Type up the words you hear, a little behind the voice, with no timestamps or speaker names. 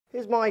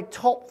Here's my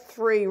top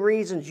 3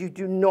 reasons you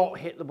do not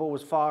hit the ball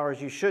as far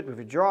as you should with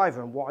your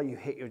driver and why you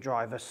hit your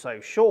driver so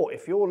short.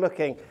 If you're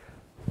looking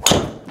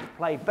to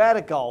play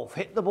better golf,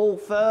 hit the ball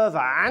further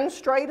and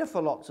straighter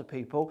for lots of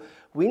people,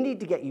 we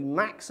need to get you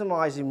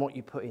maximising what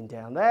you put in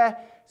down there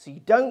so you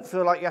don't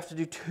feel like you have to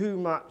do too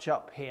much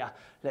up here.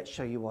 Let's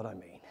show you what I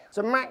mean.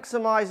 So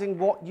maximising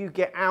what you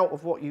get out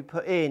of what you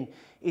put in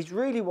is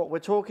really what we're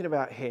talking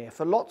about here.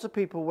 For lots of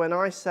people, when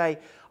I say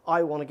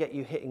I want to get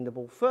you hitting the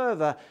ball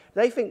further,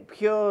 they think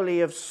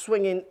purely of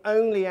swinging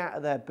only out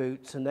of their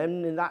boots, and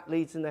then that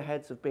leads in their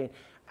heads of being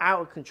out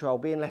of control,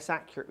 being less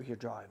accurate with your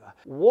driver.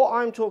 What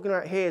I'm talking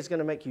about here is going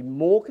to make you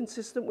more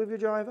consistent with your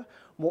driver,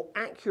 more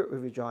accurate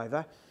with your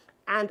driver,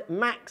 and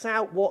max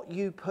out what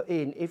you put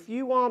in. If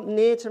you aren't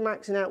near to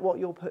maxing out what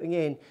you're putting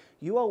in,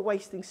 you are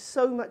wasting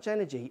so much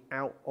energy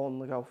out on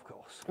the golf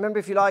course. Remember,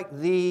 if you like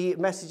the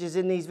messages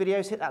in these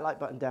videos, hit that like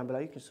button down below.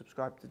 You can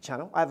subscribe to the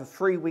channel. I have a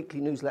free weekly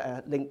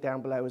newsletter link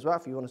down below as well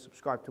if you want to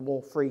subscribe to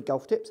more free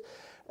golf tips.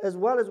 As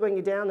well as when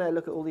you're down there,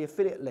 look at all the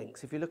affiliate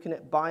links. If you're looking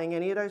at buying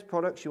any of those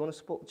products, you want to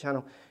support the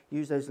channel,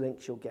 use those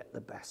links, you'll get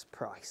the best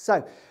price.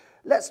 So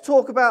let's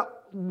talk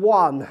about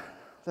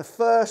the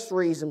first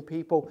reason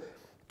people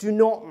do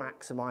not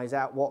maximise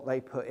out what they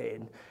put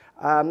in.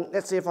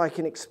 Let's see if I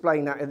can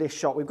explain that in this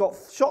shot. We've got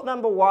shot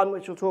number 1,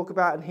 which we'll talk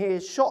about, and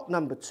here's shot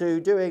number 2,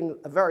 doing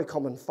a very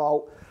common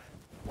fault.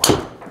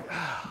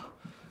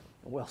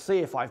 We'll see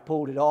if I've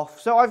pulled it off.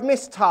 So I've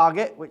missed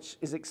target, which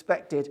is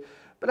expected,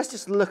 but let's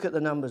just look at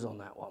the numbers on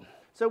that one.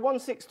 So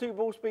 162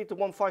 ball speed to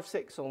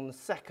 156 on the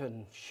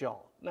second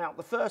shot. Now,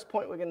 the first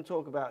point we're going to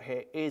talk about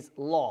here is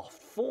loft.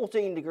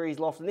 14 degrees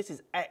loft, and this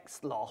is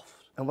X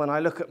loft. And when I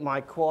look at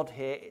my quad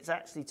here, it's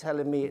actually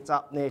telling me it's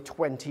up near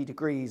 20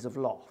 degrees of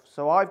loft.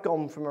 So I've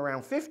gone from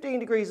around 15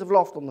 degrees of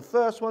loft on the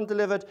first one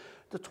delivered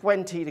to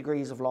 20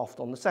 degrees of loft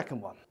on the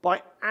second one.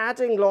 By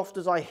adding loft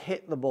as I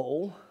hit the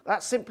ball,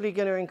 that's simply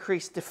going to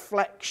increase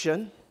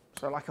deflection,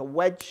 so like a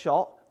wedge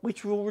shot,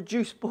 which will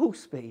reduce ball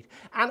speed.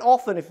 And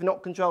often, if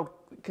not controlled,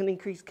 it can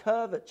increase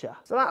curvature.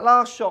 So that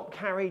last shot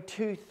carried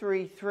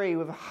 233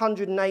 with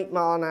 108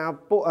 mile an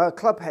hour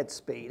club head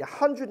speed.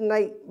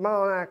 108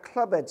 mile an hour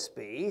club head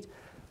speed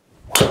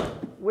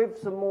with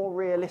some more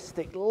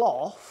realistic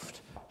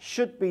loft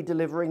should be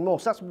delivering more.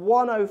 So that's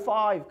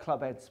 105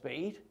 club head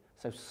speed,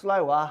 so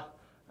slower,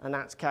 and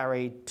that's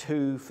carried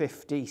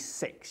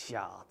 256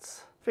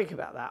 yards. Think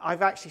about that.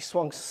 I've actually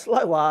swung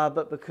slower,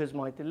 but because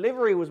my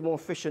delivery was more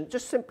efficient,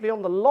 just simply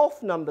on the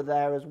loft number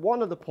there as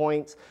one of the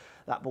points,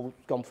 that ball's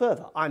gone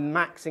further. I'm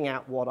maxing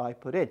out what I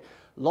put in.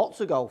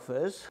 Lots of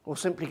golfers will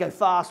simply go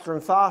faster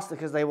and faster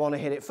because they want to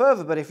hit it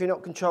further, but if you're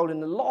not controlling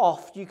the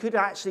loft, you could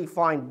actually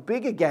find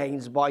bigger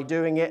gains by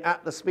doing it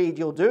at the speed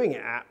you're doing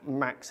it at,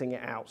 maxing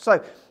it out.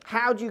 So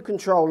how do you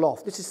control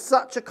loft? This is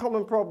such a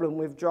common problem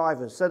with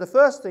drivers. So the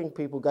first thing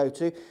people go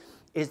to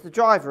is the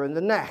driver and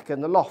the neck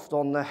and the loft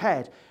on the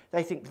head.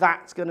 They think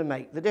that's going to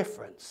make the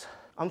difference.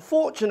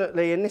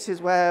 Unfortunately, and this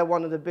is where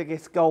one of the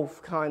biggest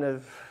golf kind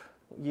of,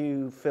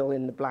 you fill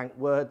in the blank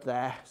word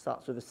there,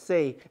 starts with a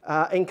C,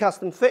 in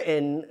custom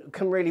fitting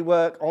can really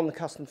work on the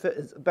custom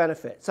fitter's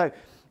benefit. So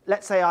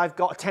let's say I've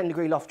got a 10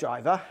 degree loft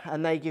driver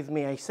and they give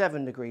me a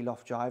 7 degree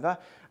loft driver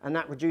and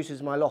that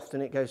reduces my loft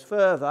and it goes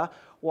further.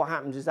 What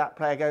happens is that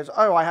player goes,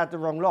 oh, I had the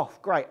wrong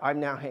loft, great, I'm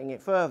now hitting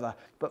it further.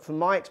 But from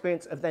my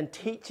experience of then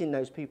teaching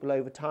those people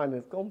over time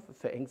who've gone for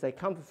fittings, they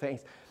come for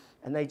fittings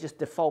and they just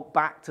default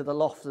back to the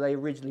loft that they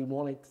originally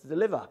wanted to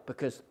deliver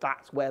because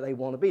that's where they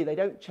want to be. They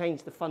don't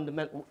change the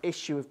fundamental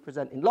issue of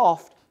presenting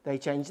loft, they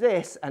change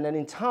this, and then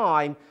in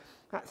time,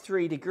 at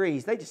 3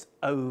 degrees, they just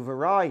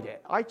override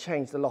it. I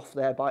changed the loft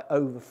there by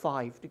over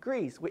 5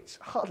 degrees, which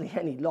hardly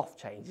any loft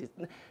changes.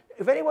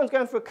 If anyone's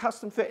going for a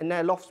custom fit and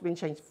their loft's been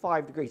changed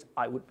 5 degrees,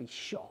 I would be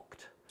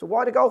shocked. So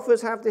why do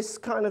golfers have this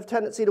kind of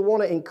tendency to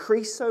want to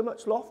increase so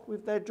much loft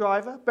with their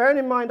driver? Bearing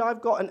in mind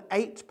I've got an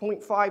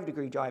 8.5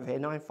 degree driver here,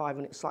 9.5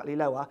 and it's slightly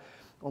lower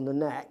on the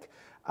neck.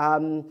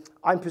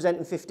 I'm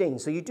presenting 15,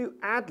 so you do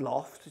add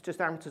loft,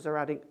 just amateurs are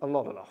adding a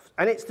lot of loft.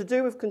 And it's to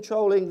do with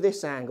controlling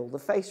this angle, the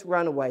face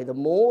runaway. The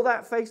more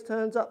that face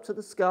turns up to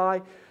the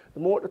sky, the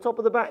more at the top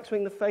of the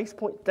backswing the face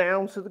points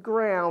down to the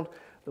ground,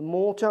 the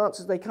more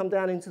chances they come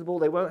down into the ball.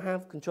 They won't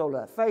have control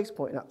of that face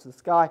pointing up to the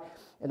sky,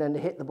 and then to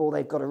hit the ball,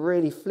 they've got to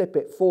really flip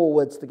it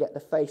forwards to get the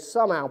face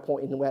somehow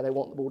pointing where they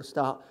want the ball to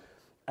start.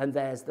 And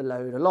there's the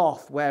load of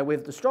loft, where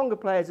with the stronger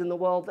players in the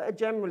world, they're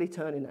generally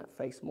turning that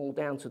face more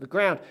down to the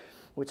ground,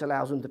 which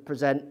allows them to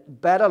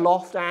present better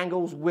loft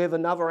angles with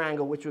another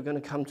angle, which we're going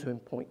to come to in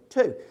point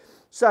 2.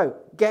 So,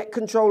 get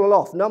control of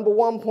loft. Number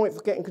 1 point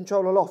for getting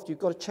control of loft, you've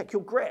got to check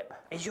your grip.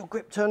 Is your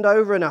grip turned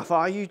over enough?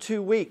 Are you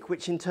too weak?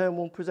 Which in turn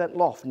will present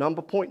loft.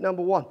 Point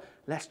number 1,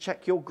 let's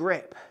check your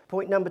grip.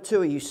 Point number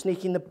 2, are you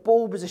sneaking the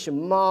ball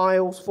position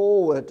miles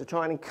forward to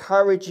try and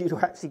encourage you to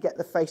actually get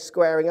the face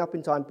squaring up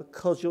in time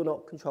because you're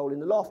not controlling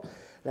the loft?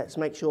 Let's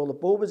make sure the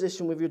ball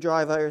position with your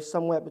driver is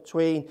somewhere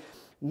between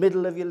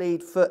middle of your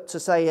lead foot to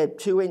say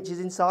 2 inches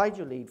inside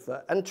your lead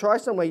foot, and try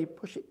somewhere you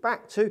push it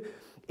back to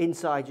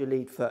inside your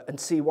lead foot and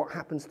see what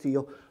happens to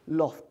your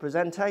loft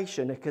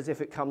presentation, because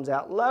if it comes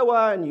out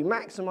lower and you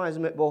maximise a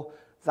bit more,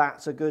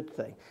 that's a good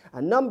thing.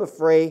 And number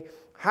 3,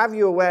 have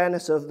your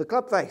awareness of the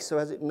club face. So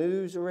as it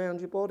moves around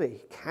your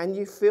body, can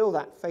you feel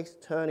that face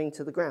turning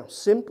to the ground?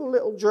 Simple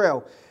little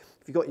drill.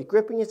 If you've got your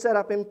grip and your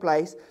setup in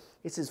place,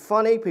 this is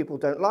funny, people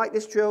don't like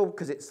this drill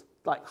because it's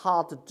like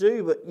hard to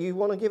do, but you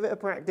want to give it a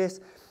practice.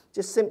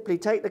 Just simply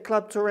take the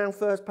club to around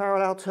first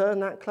parallel, turn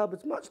that club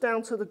as much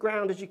down to the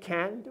ground as you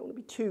can. You don't want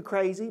to be too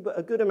crazy, but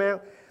a good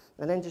amount.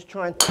 And then just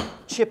try and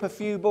chip a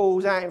few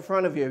balls out in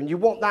front of you. And you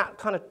want that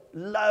kind of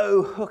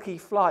low, hooky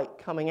flight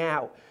coming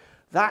out.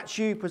 That's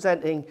you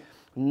presenting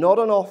not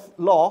an off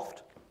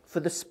loft for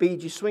the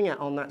speed you swing at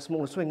on that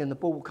smaller swing, and the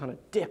ball will kind of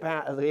dip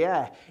out of the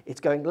air.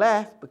 It's going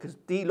left because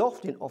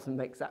de-lofting often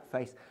makes that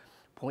face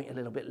point a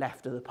little bit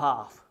left of the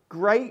path.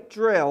 Great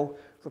drill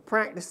for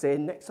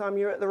practicing. Next time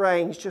you're at the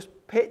range, just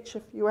pitch a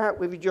few out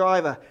with your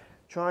driver,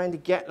 trying to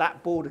get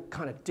that ball to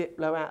kind of dip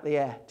low out of the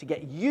air, to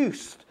get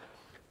used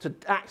to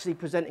actually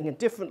presenting a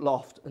different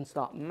loft and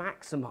start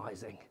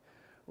maximising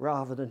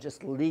rather than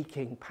just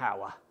leaking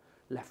power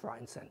left, right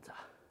and centre.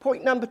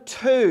 Point number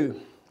 2,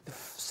 the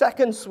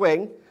second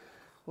swing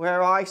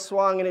where I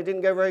swung and it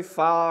didn't go very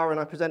far and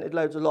I presented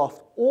loads of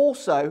loft,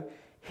 also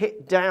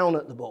hit down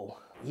at the ball.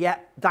 Yeah,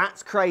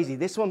 that's crazy.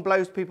 This one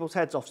blows people's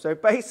heads off. So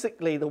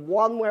basically the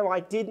one where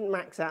I didn't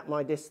max out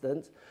my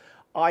distance,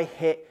 I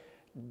hit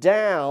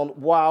down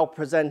while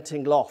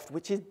presenting loft,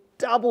 which is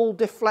double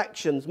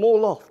deflections, more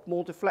loft,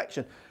 more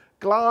deflection.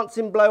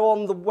 Glancing blow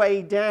on the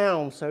way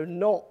down, so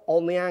not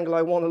on the angle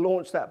I want to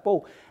launch that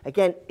ball,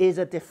 again, is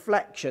a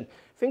deflection.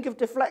 Think of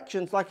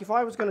deflections like if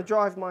I was going to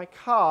drive my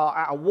car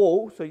at a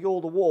wall, so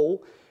you're the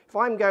wall, if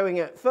I'm going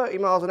at 30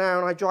 miles an hour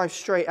and I drive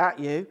straight at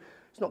you,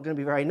 it's not going to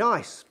be very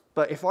nice.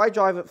 But if I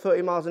drive at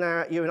 30 miles an hour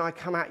at you and I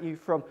come at you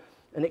from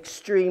an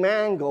extreme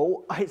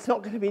angle, it's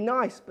not going to be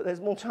nice, but there's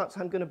more chance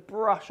I'm going to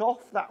brush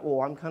off that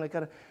wall. I'm kind of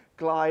going to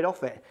glide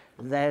off it.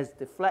 There's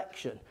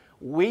deflection.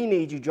 We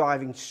need you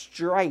driving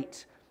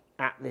straight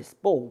at this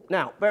ball.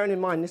 Now, bearing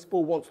in mind this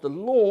ball wants to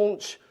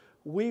launch,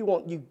 we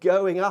want you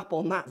going up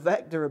on that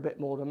vector a bit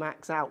more to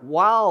max out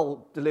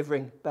while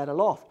delivering better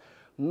loft.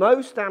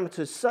 Most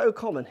amateurs, so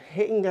common,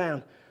 hitting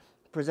down,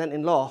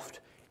 presenting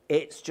loft,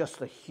 it's just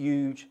a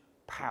huge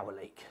power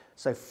leak.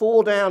 So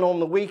 4 down on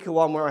the weaker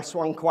one where I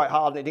swung quite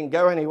hard and it didn't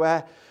go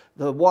anywhere.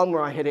 The one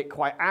where I hit it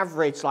quite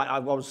average, like I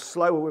was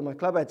slower with my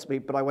club head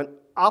speed, but I went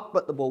up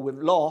at the ball with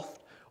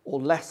loft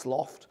or less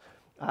loft.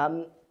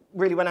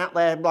 Really went out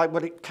there like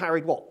when it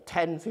carried, what,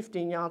 10,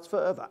 15 yards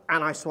further,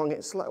 and I swung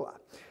it slower.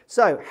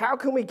 So how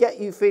can we get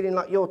you feeling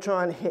like you're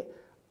trying to hit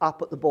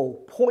up at the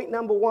ball? Point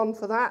number 1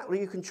 for that, or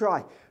you can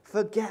try,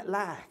 forget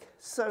lag.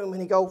 So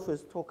many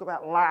golfers talk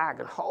about lag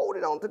and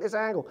holding on to this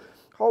angle.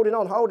 Holding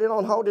on, holding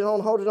on, holding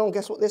on, holding on.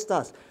 Guess what this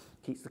does?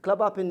 Keeps the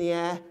club up in the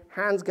air,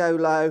 hands go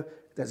low,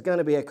 there's going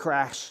to be a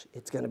crash.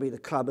 It's going to be the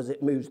club as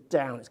it moves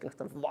down. It's going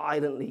to have to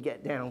violently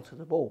get down to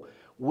the ball.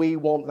 We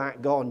want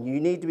that gone. You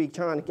need to be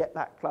trying to get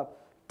that club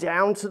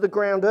down to the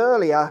ground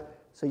earlier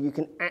so you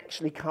can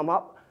actually come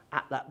up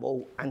at that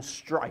ball and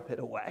stripe it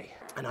away.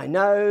 And I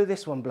know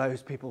this one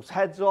blows people's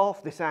heads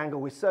off. This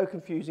angle is so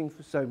confusing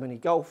for so many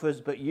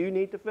golfers, but you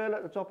need to feel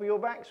at the top of your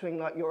backswing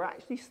like you're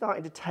actually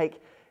starting to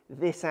take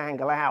this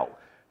angle out.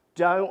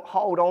 Don't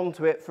hold on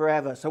to it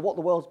forever. So what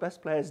the world's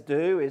best players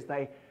do is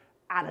they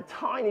add a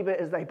tiny bit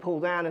as they pull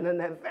down, and then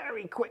they're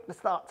very quick to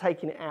start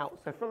taking it out.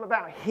 So from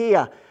about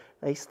here,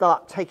 they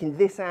start taking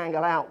this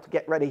angle out to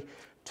get ready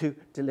to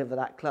deliver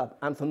that club.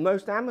 And for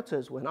most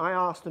amateurs, when I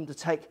ask them to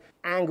take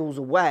angles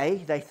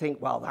away, they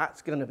think, well,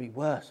 that's going to be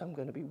worse, I'm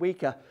going to be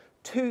weaker.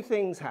 2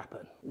 things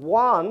happen.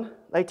 1,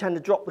 they tend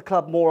to drop the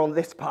club more on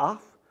this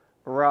path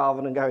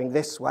rather than going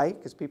this way,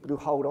 because people who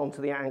hold on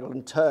to the angle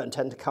and turn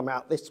tend to come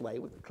out this way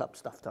with the club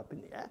stuffed up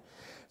in the air.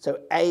 So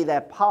A,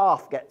 their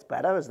path gets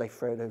better as they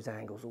throw those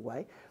angles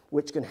away,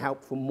 which can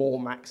help for more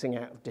maxing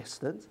out of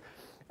distance.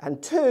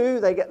 And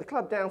 2, they get the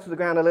club down to the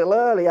ground a little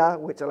earlier,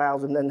 which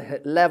allows them then to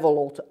hit level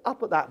or to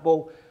up at that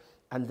ball,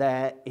 and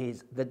there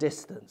is the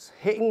distance.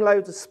 Hitting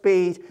loads of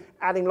speed,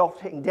 adding loft,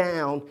 hitting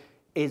down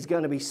is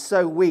going to be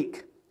so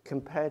weak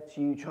compared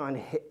to you trying to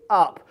hit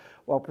up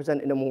while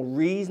presenting a more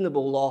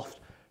reasonable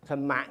loft to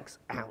max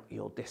out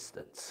your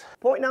distance.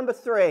 Point number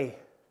 3,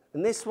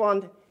 and this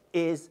one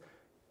is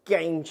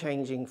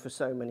game-changing for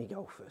so many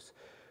golfers.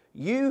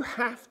 You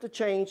have to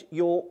change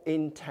your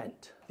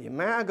intent. The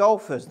amount of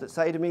golfers that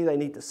say to me they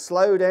need to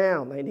slow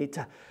down, they need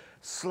to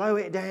slow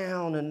it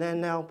down and then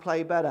they'll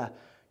play better.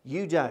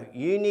 You don't.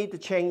 You need to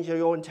change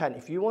your intent.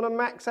 If you want to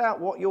max out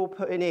what you're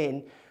putting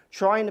in,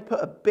 trying to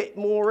put a bit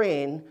more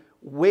in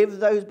with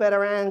those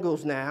better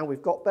angles now,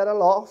 we've got better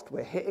loft,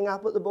 we're hitting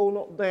up at the ball,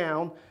 not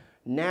down.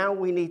 Now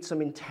we need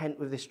some intent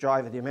with this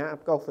driver. The amount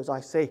of golfers I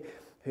see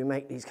who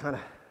make these kind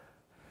of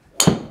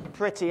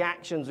pretty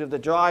actions with the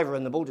driver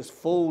and the ball just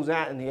falls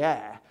out in the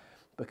air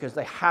because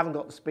they haven't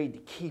got the speed to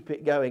keep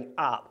it going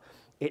up.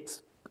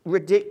 It's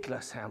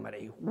ridiculous how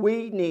many.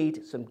 We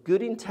need some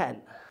good intent,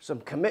 some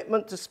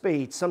commitment to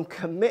speed, some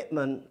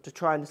commitment to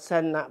try and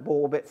send that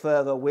ball a bit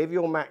further with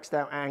your maxed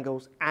out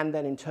angles, and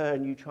then in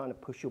turn you trying to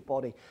push your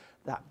body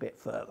that bit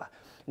further.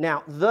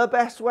 Now, the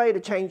best way to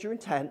change your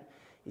intent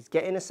is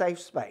get in a safe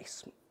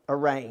space, a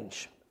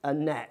range, a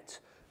net,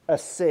 a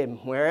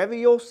sim, wherever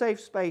your safe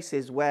space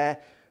is where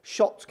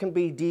shots can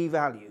be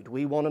devalued.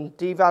 We want them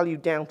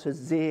devalued down to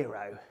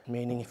 0,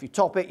 meaning if you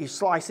top it, you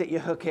slice it, you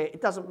hook it,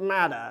 it doesn't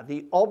matter.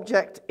 The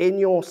object in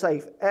your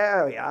safe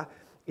area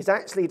is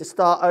actually to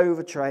start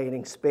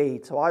overtraining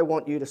speed. So I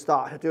want you to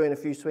start doing a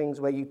few swings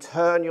where you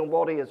turn your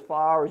body as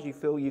far as you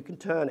feel you can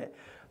turn it.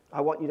 I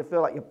want you to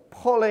feel like you're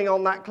pulling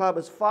on that club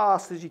as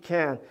fast as you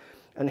can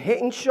and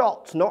hitting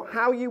shots, not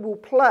how you will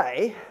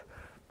play,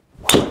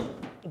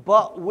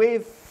 but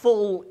with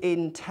full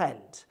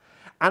intent.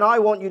 And I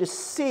want you to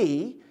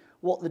see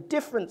what the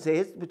difference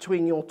is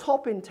between your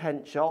top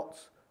intent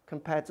shots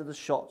compared to the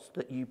shots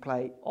that you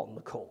play on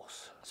the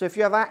course. So if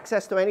you have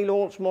access to any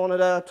launch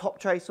monitor, top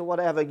trace or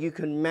whatever, you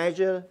can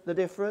measure the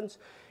difference.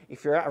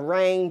 If you're at a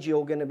range,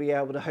 you're going to be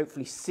able to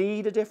hopefully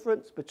see the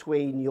difference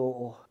between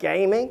your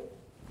gaming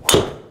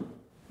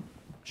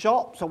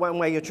shot, so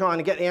where you're trying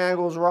to get the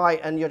angles right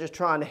and you're just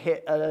trying to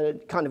hit a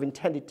kind of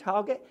intended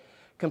target,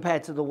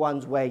 compared to the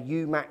ones where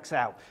you max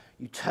out.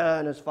 You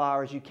turn as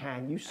far as you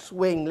can. You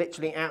swing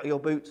literally out of your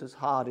boots as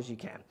hard as you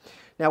can.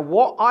 Now,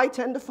 what I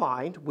tend to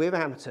find with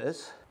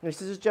amateurs,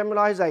 this is a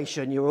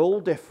generalization, you're all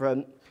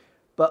different,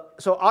 but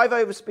so I've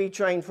overspeed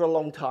trained for a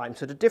long time.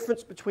 So the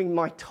difference between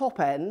my top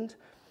end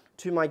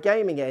to my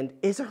gaming end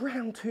is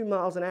around 2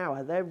 miles an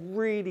hour. They're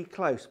really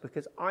close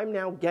because I'm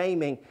now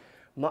gaming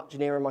much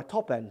nearer my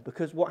top end,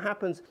 because what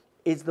happens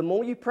is the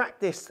more you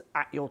practice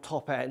at your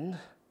top end,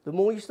 the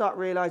more you start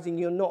realizing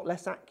you're not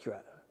less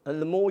accurate. And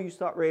the more you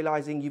start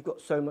realizing you've got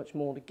so much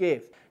more to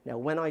give. Now,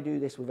 when I do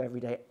this with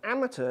everyday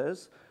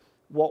amateurs,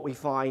 what we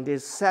find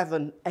is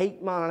 7,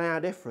 8 mile an hour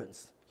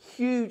difference.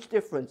 Huge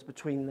difference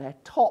between their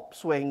top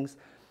swings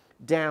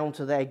down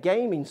to their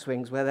gaming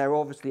swings, where they're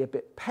obviously a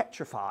bit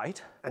petrified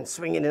and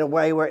swinging in a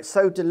way where it's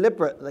so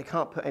deliberate that they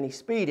can't put any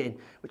speed in,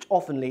 which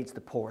often leads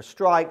to poorer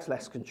strikes,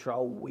 less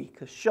control,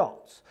 weaker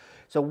shots.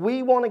 So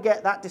we want to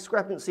get that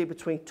discrepancy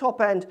between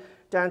top end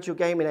down to your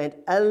gaming end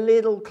a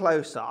little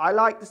closer. I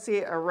like to see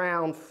it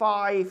around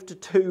 5 to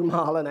 2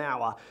 mile an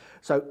hour.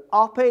 So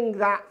upping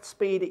that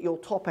speed at your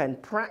top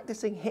end,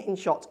 practicing hitting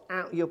shots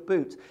out your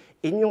boots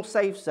in your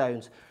safe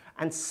zones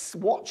and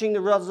watching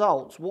the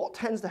results. What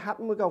tends to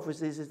happen with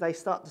golfers is they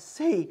start to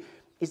see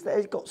is that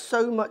they've got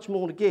so much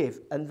more to give,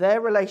 and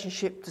their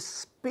relationship to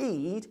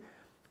speed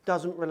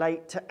doesn't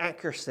relate to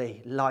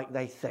accuracy like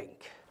they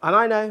think. And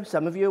I know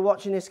some of you are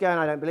watching this going,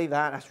 I don't believe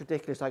that, that's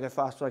ridiculous, I go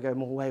faster, I go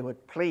more wayward.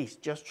 Please,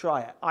 just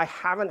try it. I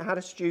haven't had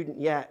a student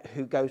yet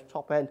who goes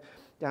top end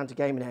down to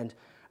gaming end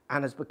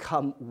and has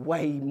become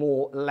way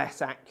more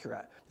less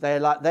accurate.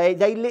 They're like,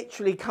 they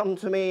literally come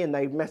to me and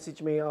they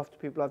message me after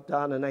people I've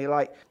done, and they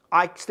like,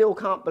 I still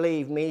can't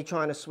believe me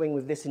trying to swing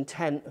with this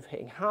intent of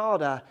hitting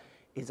harder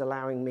is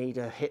allowing me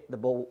to hit the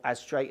ball as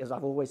straight as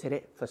I've always hit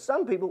it. For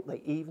some people,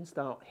 they even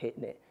start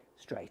hitting it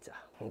straighter.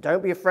 And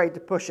don't be afraid to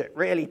push it.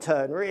 Really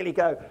turn, really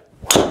go.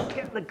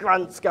 Get the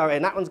grunts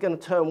going. That one's going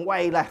to turn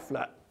way left.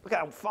 Look at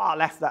how far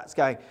left that's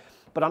going.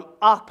 But I'm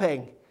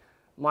upping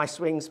my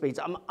swing speeds.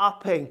 I'm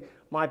upping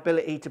my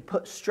ability to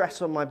put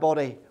stress on my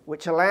body,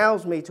 which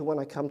allows me to, when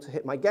I come to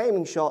hit my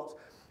gaming shots,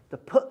 to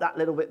put that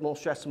little bit more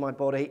stress on my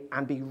body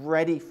and be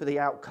ready for the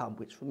outcome,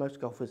 which for most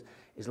golfers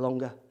is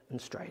longer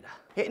and straighter.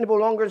 Hitting the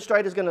ball longer and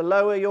straighter is going to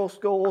lower your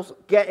scores.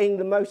 Getting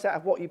the most out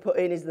of what you put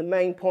in is the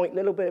main point. A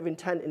little bit of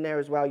intent in there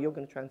as well. You're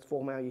going to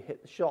transform how you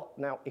hit the shot.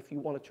 Now, if you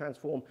want to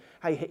transform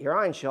how you hit your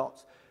iron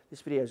shots,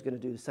 this video is going to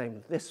do the same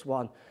with this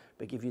one,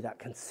 but give you that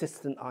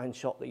consistent iron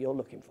shot that you're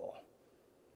looking for.